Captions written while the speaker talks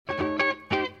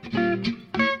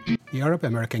The Arab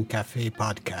American Cafe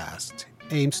podcast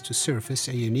aims to surface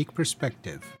a unique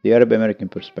perspective. The Arab American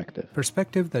perspective.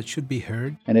 Perspective that should be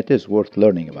heard. And it is worth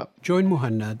learning about. Join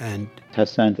Muhannad and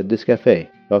Hassan at this cafe,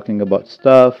 talking about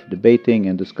stuff, debating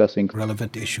and discussing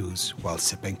relevant issues while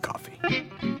sipping coffee.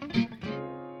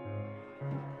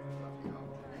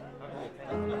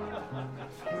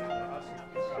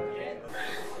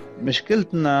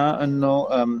 مشكلتنا انه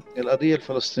القضية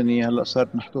الفلسطينية هلا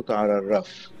صارت محطوطة على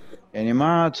الرف، يعني ما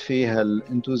عاد فيها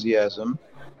الانتوزيازم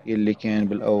اللي كان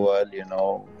بالاول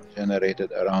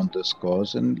generated around this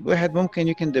cause. and الواحد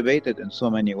ممكن you can debate it in so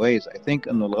many ways. I think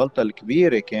انه الغلطة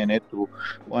الكبيرة كانت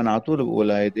وانا على طول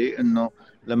بقول هيدي انه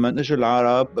لما اجوا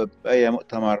العرب باي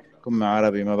مؤتمر قمة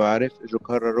عربي ما بعرف اجوا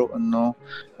قرروا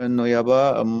انه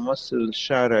يابا ممثل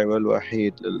الشرعي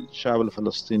والوحيد للشعب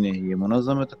الفلسطيني هي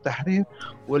منظمة التحرير،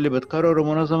 واللي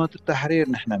بتقرروا منظمة التحرير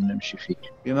نحن بنمشي فيه،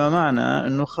 بما معنى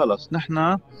انه خلص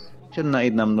نحن شلنا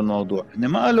ايدنا من الموضوع. يعني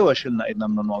ما قالوا شلنا ايدنا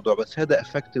من الموضوع، بس هذا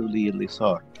effectively اللي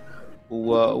صار.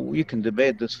 و you can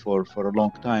debate this for a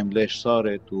long time ليش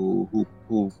صارت و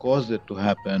who caused it to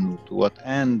happen و to what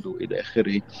end وإلى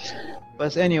آخره.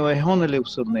 بس anyway هون اللي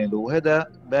وصلنا له، وهذا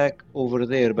back over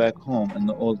there back home in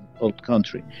the old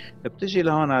country. بتجي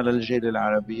لهون على الجالية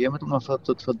العربية مثل ما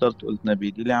تفضلت قلت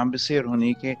نبيل، اللي عم بيصير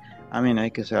هونيك عم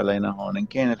ينعكس علينا هون، إن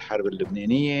كان الحرب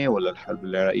اللبنانية ولا الحرب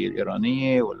العراقية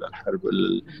الإيرانية ولا الحرب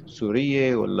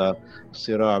السورية ولا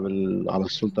الصراع على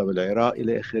السلطة بالعراق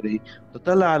إلى آخره.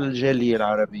 تطلع على الجالية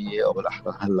العربية أو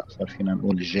بالأحرى هلأ صار فينا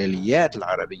نقول الجاليات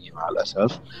العربية مع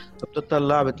الأسف،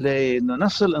 بتطلع بتلاقي إنه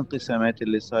نفس الانقسامات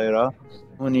اللي صايرة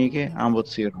هونيك عم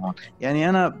بتصير هون. يعني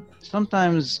أنا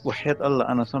sometimes وحياة الله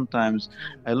أنا sometimes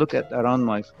I look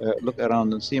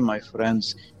around and see my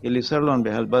friends اللي صار لهم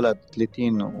بهالبلد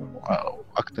 30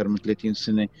 وأكثر من 30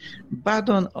 سنة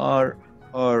بعدهم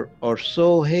are so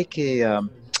هيك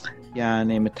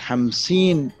يعني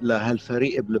متحمسين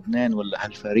لهالفريق بلبنان ولا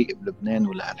هالفريق بلبنان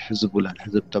ولا هالحزب ولا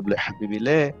هالحزب. طب لا حبيبي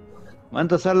ليه؟ ما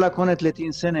أنت صار لك هون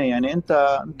 30 سنة، يعني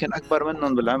أنت يمكن أكبر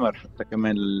منهم بالعمر حتى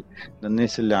كمان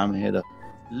للناس اللي عم هيدا.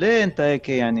 ليه أنت هيك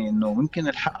يعني إنه ممكن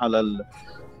الحق على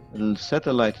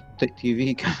الساتلايت تي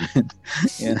في كمان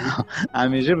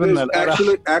عم يجيب لنا القرف.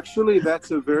 Actually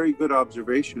that's a very good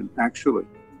observation actually.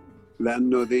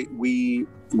 لأنه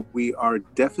we are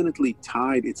definitely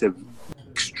tied. It's a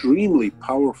extremely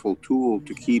powerful tool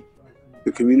to keep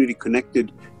the community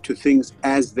connected to things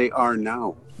as they are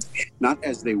now, not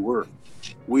as they were.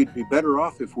 We'd be better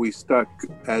off if we stuck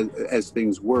as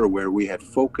things were, where we had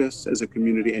focus as a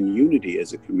community and unity as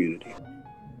a community.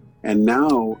 And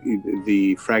now the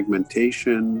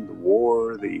fragmentation, the war,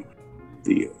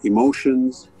 the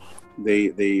emotions,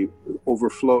 they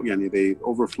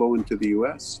overflow into the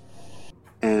US.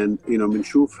 And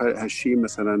بنشوف هالشيء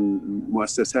مثلا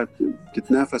مؤسسات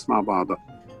تتنافس مع بعضها.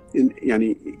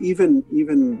 يعني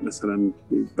even مثلا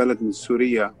بلد من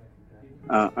سوريا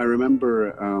I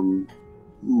remember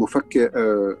مفكر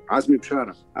عزمي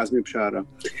بشارة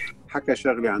حكى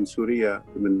شغلة عن سوريا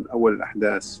من أول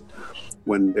الأحداث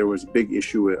when there was a big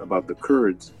issue about the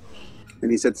Kurds.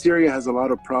 And he said Syria has a lot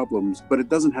of problems, but it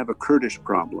doesn't have a Kurdish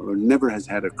problem, or never has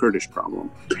had a Kurdish problem.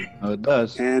 Oh, it does.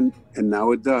 And now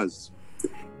it does.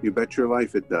 You bet your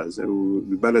life it does.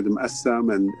 البلد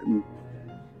مقسم, and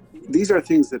these are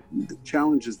things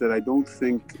challenges that I don't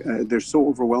think they're so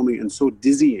overwhelming and so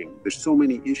dizzying. There's so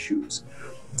many issues.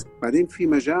 بعدين في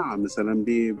مجاعة مثلا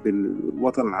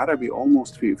بالوطن العربي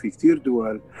almost في كتير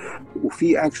دول,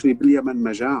 وفي actually باليمن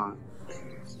مجاعة.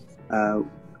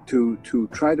 To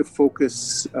try to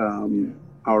focus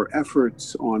our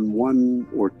efforts on one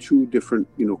or two different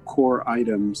core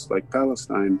items like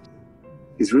Palestine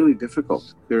is really difficult.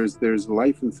 There's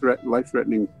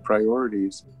life-threatening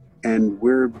priorities, and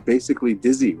we're basically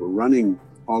dizzy. We're running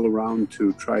all around to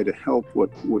try to help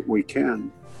what we can.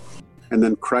 And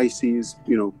then crises,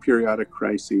 periodic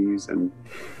crises and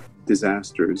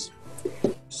disasters.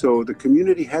 So the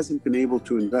community hasn't been able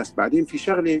to invest. بعدين في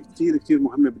شغلة كتير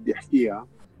مهمة بدي أحكيها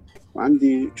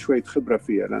وعندي شوية خبرة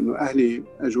فيها, لأنه أهلي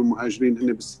أجوا مهاجرين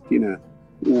هن بالستينات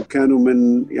وكانوا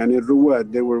من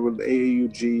الرواد. They were with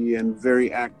AAUG and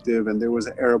very active, and there was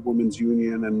an Arab Women's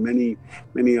Union and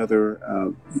many other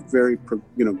very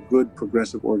good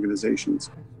progressive organizations.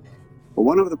 But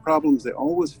one of the problems they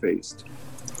always faced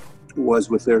was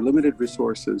with their limited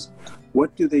resources, what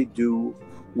do they do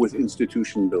with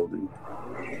institution building?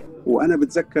 وأنا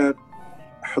بتذكر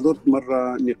حضرت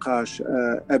مرة نقاش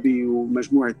أبي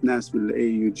ومجموعة ناس من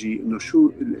AAUG إنه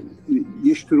شو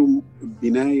يشتروا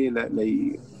بناية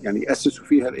يعني يأسسوا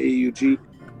فيها AAUG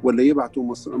ولا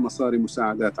يبعثوا مصاري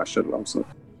مساعدات على الشرق الأوسط.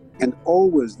 And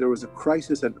always there was a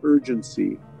crisis and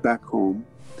urgency back home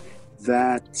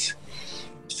that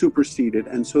superseded,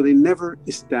 and so they never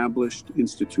established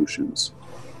institutions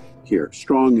here,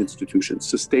 strong institutions,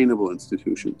 sustainable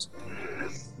institutions.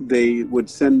 They would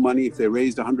send money. If they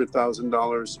raised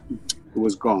 $100,000, it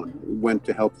was gone. It went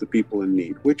to help the people in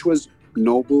need, which was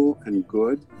noble and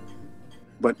good.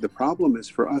 But the problem is,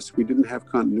 for us, we didn't have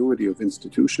continuity of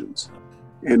institutions.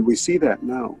 And we see that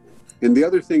now. And the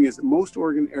other thing is, most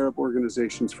Arab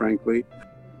organizations, frankly,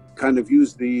 kind of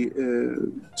use the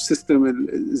system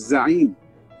الزعيم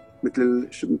مثل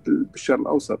بالشرق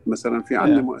الأوسط مثلا في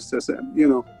عندنا مؤسسة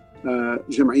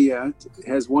جمعيات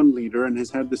has one leader and has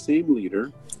had the same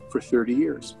leader for 30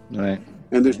 years. Right.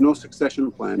 And there's no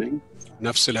succession planning.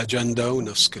 نفس الأجندة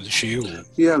ونفس كل شيء.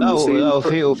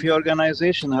 وفي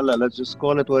organization هلا let's just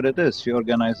call it what it is. في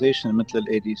organization مثل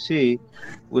ال ADC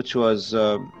which was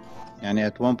يعني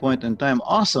at one point in time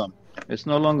awesome. It's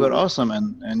no longer awesome,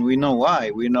 and we know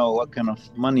why. We know what kind of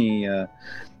money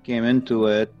came into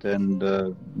it, and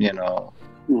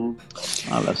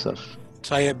على الأسف.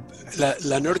 طيب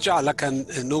لنرجع لكن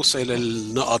نوصل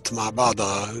النقط مع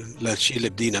بعضها للشيء اللي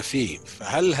بدينا فيه.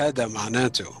 فهل هذا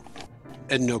معناته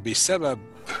إنه بسبب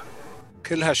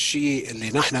كل هالشيء اللي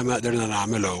نحن ما قدرنا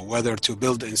نعمله, whether to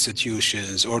build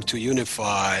institutions or to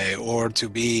unify or to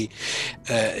be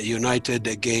united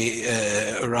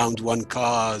around one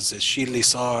cause, الشيء اللي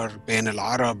صار بين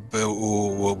العرب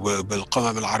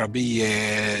وبالقمم العربية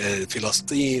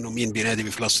فلسطين ومين بينادي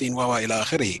بفلسطين وإلى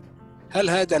آخره, هل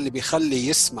هذا اللي بيخلي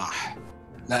يسمح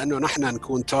لأنه نحن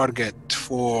نكون target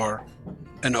for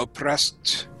an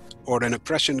oppressed or an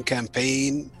oppression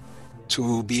campaign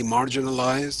to be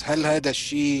marginalized? هل هذا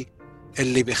الشيء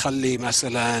اللي بيخلي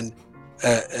مثلا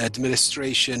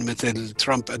administration مثل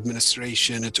ترامب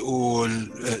administration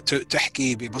تقول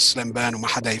تحكي بمسلم بان وما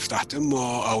حدا يفتح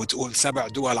تمه, أو تقول 7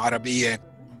 دول عربية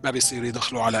ما بيصير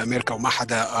يدخلوا على أمريكا وما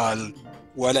حدا قال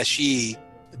ولا شيء؟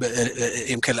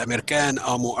 يمكن الأمريكان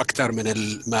قاموا أكثر من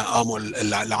ما قاموا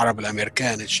العرب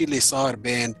الأمريكان. الشيء اللي صار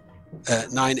بين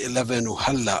 9/11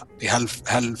 وهلأ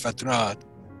بهالفترات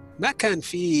ما كان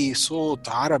في صوت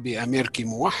عربي أمريكي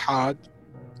موحد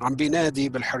عم بينادي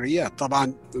بالحريات.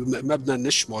 طبعا ما بدنا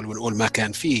نشمل ونقول ما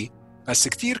كان فيه, بس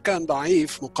كتير كان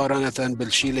ضعيف مقارنة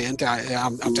بالشيء اللي أنت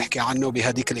عم تحكي عنه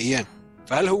بهديك الأيام.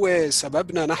 فهل هو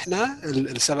سببنا نحن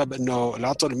السبب إنه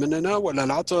العطل مننا, ولا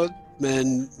العطل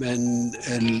من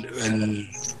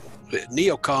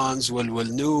النيوكونز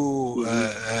والنيو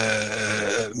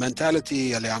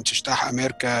منتاليتي اللي عم تجتاح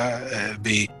أمريكا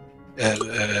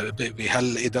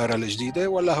بهالإدارة الجديدة,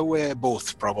 ولا هو both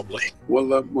probably؟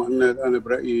 والله مهند, أنا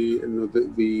برأيي إنه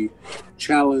the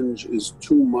challenge is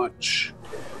too much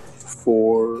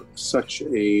for such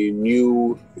a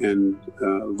new and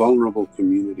vulnerable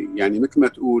community. يعني مثل ما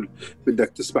تقول بدك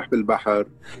تسبح بالبحر,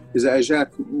 إذا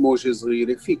أجاك موجة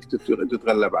صغيرة فيك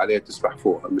تتغلب عليها تسبح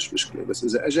فوقها, مش مشكلة. بس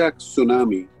إذا أجاك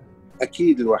تسونامي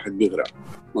أكيد الواحد بيغرق.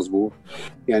 مظبوط.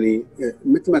 يعني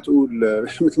مثل ما تقول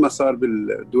مثل ما صار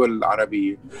بالدول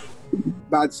العربية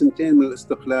بعد 2 من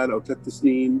الاستقلال أو 3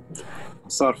 سنين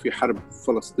صار في حرب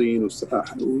فلسطين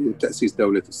وتأسيس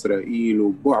دولة إسرائيل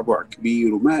وبعبع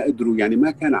كبير, وما قدروا, يعني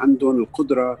ما كان عندهم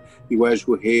القدرة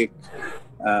يواجهوا هيك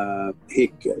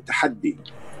تحدي.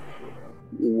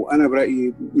 وأنا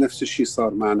برأيي نفس الشيء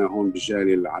صار معنا هون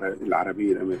بالجالية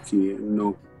العربية الأمريكية,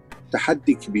 إنه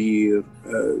تحدي كبير,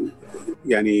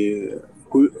 يعني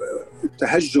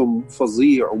تهجم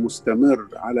فظيع ومستمر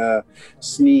على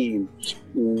سنين,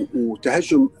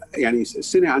 وتهجم يعني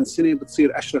سنة عن سنة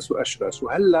بتصير أشرس وأشرس.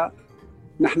 وهلأ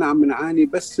نحن عم نعاني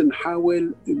بس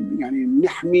نحاول يعني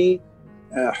نحمي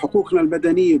حقوقنا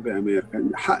المدنية بأمريكا,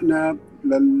 حقنا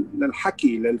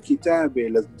للحكي, للكتابة,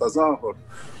 للتظاهر.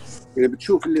 يعني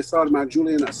بتشوف اللي صار مع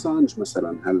جوليان أسانج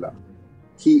مثلا هلأ,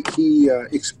 he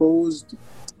exposed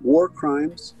war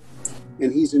crimes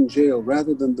and he's in jail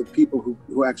rather than the people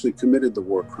who actually committed the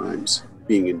war crimes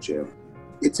being in jail.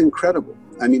 It's incredible.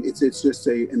 I mean, it's just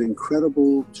an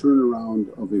incredible turnaround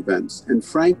of events. And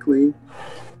frankly,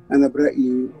 أنا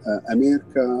برأيي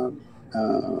أمريكا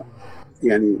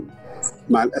يعني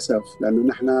مع الأسف, لأنه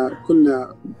نحن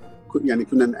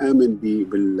كنا نآمن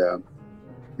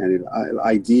يعني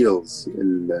الايديالز,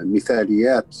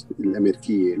 المثاليات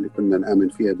الأمريكية اللي كنا نآمن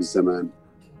فيها بالزمان,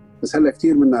 بس هلا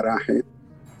كتير منها راحت.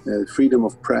 Freedom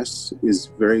of press is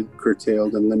very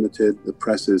curtailed and limited. The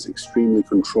press is extremely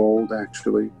controlled,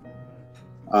 actually.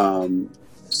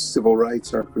 Civil rights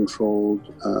are controlled.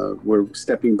 We're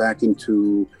stepping back into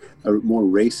a more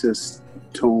racist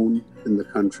tone in the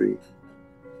country.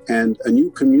 And a new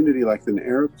community like the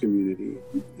Arab community,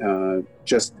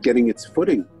 just getting its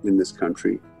footing in this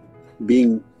country,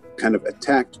 being kind of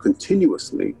attacked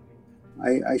continuously.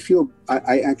 I feel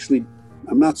I actually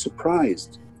I'm not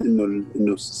surprised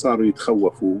إنه صاروا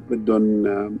يتخوفوا بدهم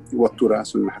يوطوا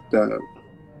راسهم حتى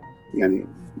يعني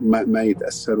ما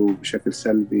يتأثروا بشكل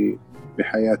سلبي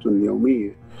بحياتهم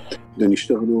اليومية. بدهم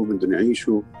يشتغلوا، بدهم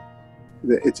يعيشوا.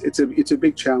 It's a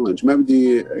big challenge. ما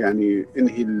بدي يعني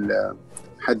انهي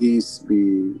الحديث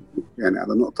يعني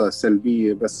على نقطة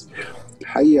سلبية، بس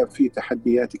الحقيقة في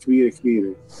تحديات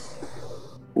كبيرة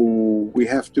we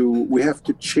have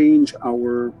to change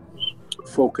our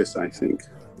focus, I think,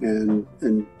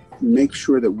 and make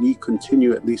sure that we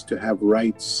continue at least to have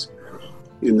rights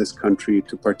in this country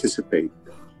to participate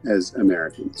as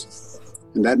Americans,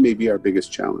 and that may be our biggest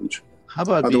challenge. How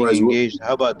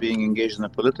about being engaged in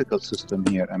a political system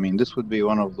here? I mean, this would be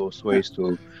one of those ways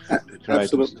to try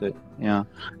to stay. Yeah.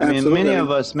 I mean,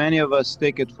 many of us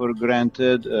take it for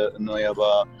granted. إنه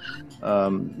يبقى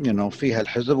فيها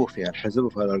الحزب وفيها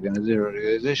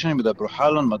organization بدبروا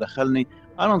حالهم ما دخلني.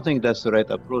 I don't think that's the right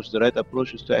approach. The right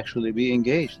approach is to actually be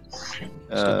engaged.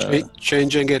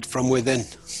 Changing it from within.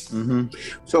 Mm-hmm.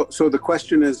 So the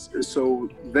question is, so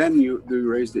then you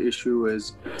raise the issue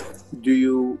is, do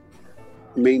you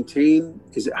maintain,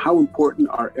 how important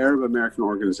are Arab American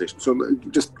organizations? So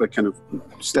just like kind of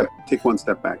take one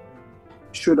step back.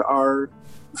 Should our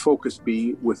focus be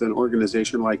with an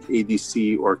organization like ADC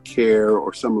or CARE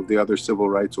or some of the other civil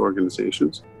rights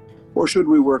organizations? Or should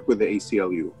we work with the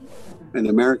ACLU, an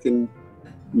American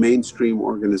mainstream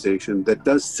organization that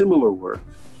does similar work,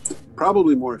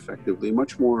 probably more effectively,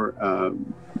 much more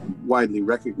widely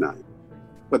recognized?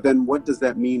 But then what does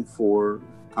that mean for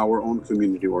our own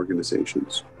community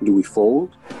organizations? Do we fold?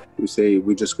 Do we say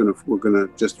we're gonna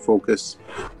just focus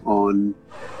on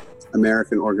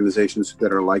American organizations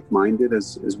that are like-minded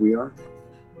as we are?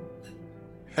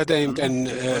 هذا يمكن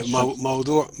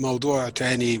موضوع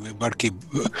تاني بركي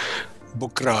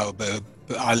بكرة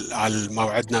على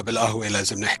موعدنا بالقهوة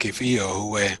لازم نحكي فيه.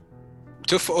 هو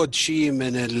بتفقد شيء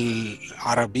من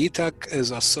عربيتك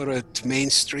إذا صرت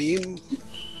مينستريم؟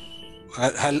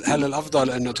 هل الأفضل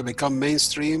إنه to become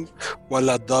mainstream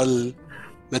ولا تضل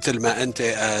مثل ما أنت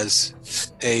as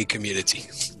a community?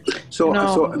 So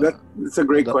that's a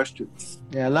great question.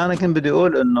 Yeah, أنا كنت بدي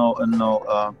أقول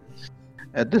إنه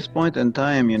at this point in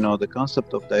time, the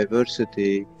concept of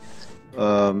diversity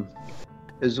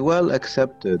is well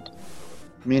accepted.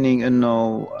 Meaning,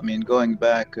 going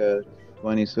back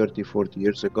 20, 30, 40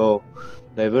 years ago,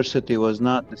 diversity was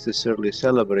not necessarily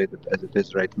celebrated as it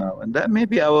is right now. And that may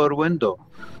be our window,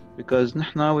 because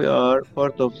now we are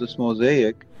part of this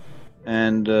mosaic,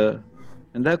 and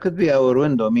that could be our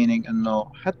window, meaning,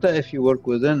 حتى if you work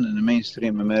within a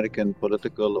mainstream American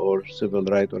political or civil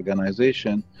rights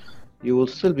organization, you will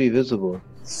still be visible.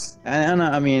 And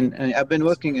I've been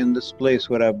working in this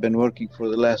place where I've been working for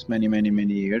the last many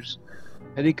years.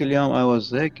 هذيك اليوم I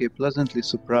was pleasantly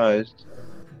surprised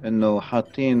إنه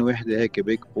حاطين وحدة هيك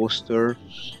big poster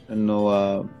إنه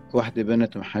واحدة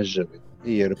بنت محجبة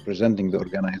هي representing the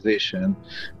organization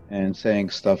and saying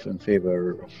stuff in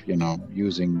favor of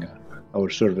using our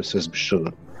services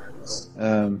بالشغل.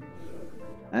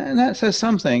 And that says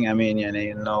something.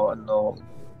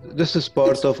 This is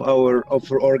part of our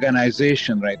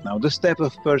organization right now. This type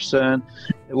of person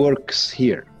works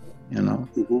here,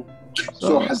 Mm-hmm.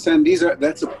 So Hassan,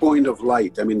 that's a point of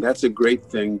light. That's a great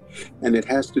thing, and it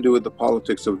has to do with the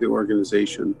politics of the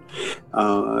organization.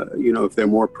 If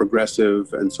they're more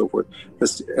progressive and so forth. But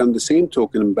on the same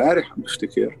token, امبارح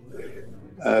بفتكر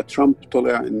Trump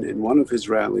طلع in one of his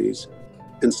rallies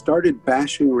and started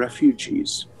bashing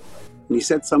refugees. And he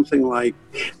said something like,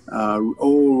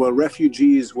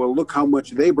 refugees, well, look how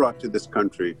much they brought to this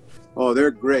country. Oh,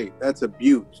 they're great. That's a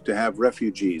beaut to have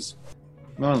refugees.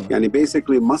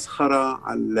 Basically مسخرة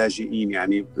على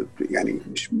اللاجئين.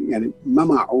 ما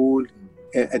معقول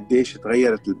قديش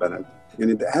تغيرت البلد.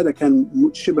 هذا كان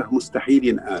شبه مستحيل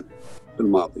ينقال في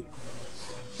الماضي.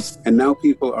 And now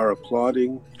people are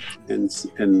applauding, and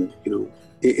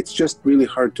it's just really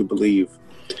hard to believe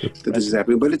that this is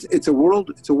happening. But it's a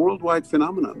worldwide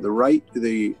phenomenon.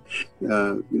 The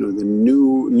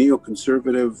new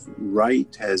neoconservative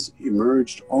right has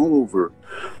emerged all over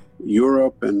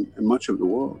Europe and much of the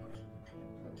world.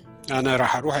 أنا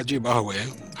راح أروح أجيب قهوة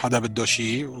حدا بده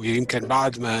شيء، ويمكن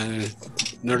بعد ما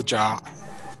نرجع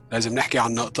لازم نحكي عن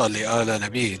النقطة اللي قالها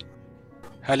نبيل.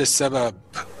 هل السبب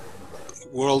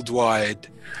worldwide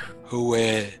هو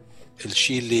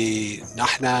الشيء اللي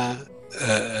نحن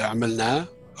عملناه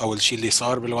أو الشيء اللي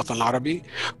صار بالوطن العربي،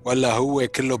 ولا هو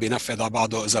كله بينفذ على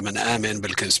بعضه إذا من آمن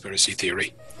بالconspiracy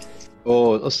theory؟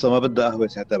 القصة ما بدها قهوة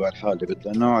ساعتها بعد حالي،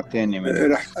 بدها نوع تاني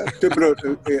من رح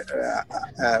تبرد.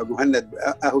 مهند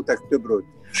قهوتك تبرد.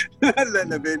 لا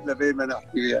نبين ما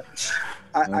نحكي فيها.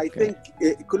 I think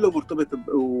كله مرتبط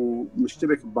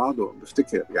ومشتبك ببعضه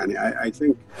بفتكر يعني I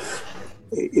think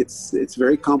it's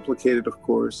very complicated of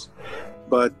course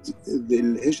but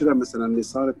الهجرة مثلا اللي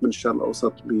صارت من الشرق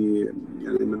الأوسط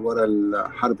يعني من وراء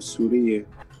الحرب السورية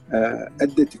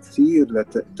أدت كثير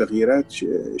لتغييرات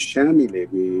شاملة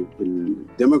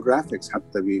بالديموغرافيكس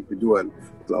حتى بدول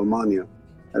مثل ألمانيا.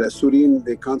 السوريين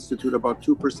they constitute about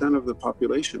 2% of the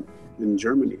population in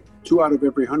Germany. 2 out of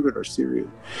every 100 are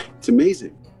Syrian. It's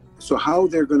amazing. So how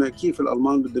they're going to كيف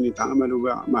الألمان بدهم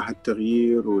يتعاملوا مع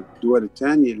التغيير والدول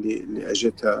الثانية اللي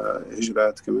أجتها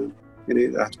هجرات كمان يعني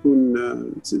راح تكون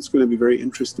it's going to be very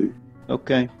interesting.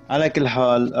 اوكي على كل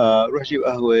حال روح جيب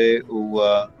قهوة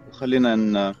وخلينا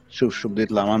نشوف شو بده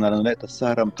يطلع معنا لأن لقيت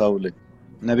السهرة مطولة.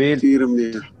 نبيل كثير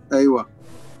منيح. أيوة.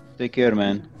 Take care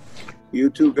man. You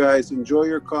too guys enjoy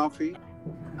your coffee.